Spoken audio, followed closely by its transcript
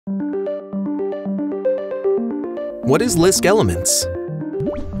What is Lisk Elements?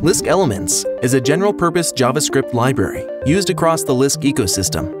 Lisk Elements is a general-purpose JavaScript library used across the Lisk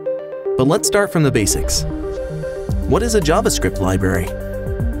ecosystem. But let's start from the basics. What is a JavaScript library?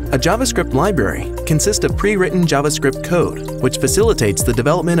 A JavaScript library consists of pre-written JavaScript code, which facilitates the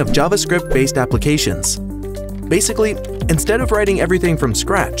development of JavaScript-based applications. Basically, instead of writing everything from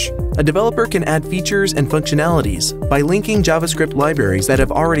scratch, a developer can add features and functionalities by linking JavaScript libraries that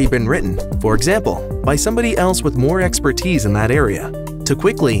have already been written, for example, by somebody else with more expertise in that area, to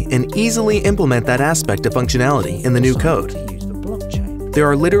quickly and easily implement that aspect of functionality in the new code. There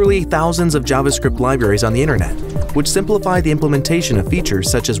are literally thousands of JavaScript libraries on the internet, which simplify the implementation of features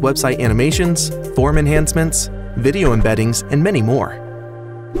such as website animations, form enhancements, video embeddings, and many more.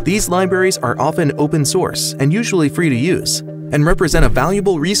 These libraries are often open source and usually free to use, and represent a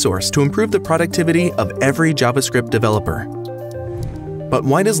valuable resource to improve the productivity of every JavaScript developer. But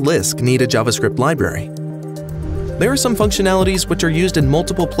why does Lisk need a JavaScript library? There are some functionalities which are used in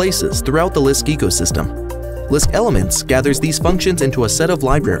multiple places throughout the Lisk ecosystem. Lisk Elements gathers these functions into a set of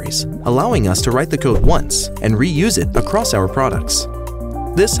libraries, allowing us to write the code once and reuse it across our products.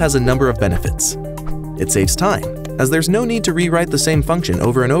 This has a number of benefits. It saves time, as there's no need to rewrite the same function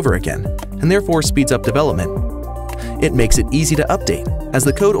over and over again, and therefore speeds up development. It makes it easy to update, as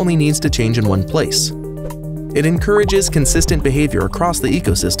the code only needs to change in one place. It encourages consistent behavior across the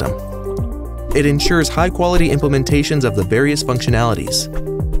ecosystem. It ensures high-quality implementations of the various functionalities.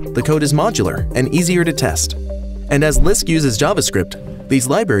 The code is modular and easier to test. And as Lisk uses JavaScript, these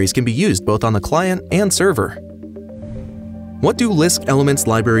libraries can be used both on the client and server. What do Lisk Elements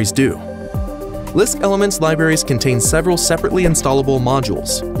libraries do? Lisk Elements libraries contain several separately installable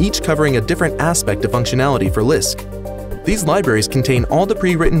modules, each covering a different aspect of functionality for Lisk. These libraries contain all the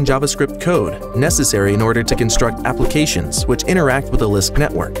pre-written JavaScript code necessary in order to construct applications which interact with the Lisk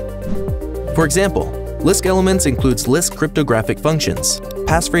network. For example, Lisk Elements includes Lisk cryptographic functions,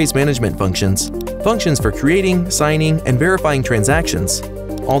 passphrase management functions, functions for creating, signing, and verifying transactions,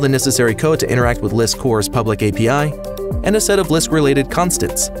 all the necessary code to interact with Lisk Core's public API, and a set of Lisk-related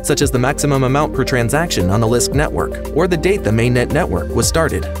constants, such as the maximum amount per transaction on the Lisk network or the date the mainnet network was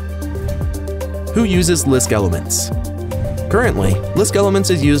started. Who uses Lisk Elements? Currently, Lisk Elements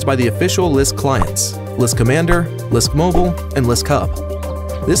is used by the official Lisk clients, Lisk Commander, Lisk Mobile, and Lisk Hub.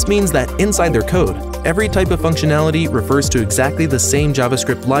 This means that inside their code, every type of functionality refers to exactly the same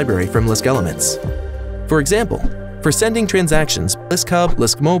JavaScript library from Lisk Elements. For example, for sending transactions, Lisk Hub,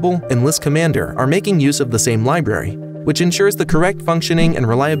 Lisk Mobile, and Lisk Commander are making use of the same library, which ensures the correct functioning and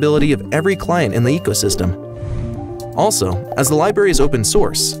reliability of every client in the ecosystem. Also, as the library is open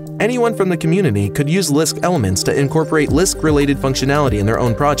source, anyone from the community could use Lisk Elements to incorporate Lisk-related functionality in their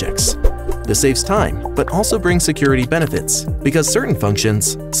own projects. This saves time, but also brings security benefits, because certain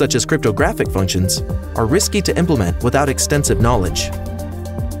functions, such as cryptographic functions, are risky to implement without extensive knowledge.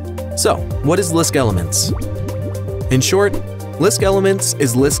 So, what is Lisk Elements? In short, Lisk Elements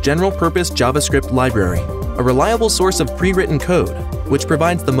is Lisk's general-purpose JavaScript library, a reliable source of pre-written code, which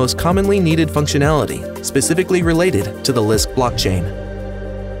provides the most commonly needed functionality specifically related to the Lisk blockchain.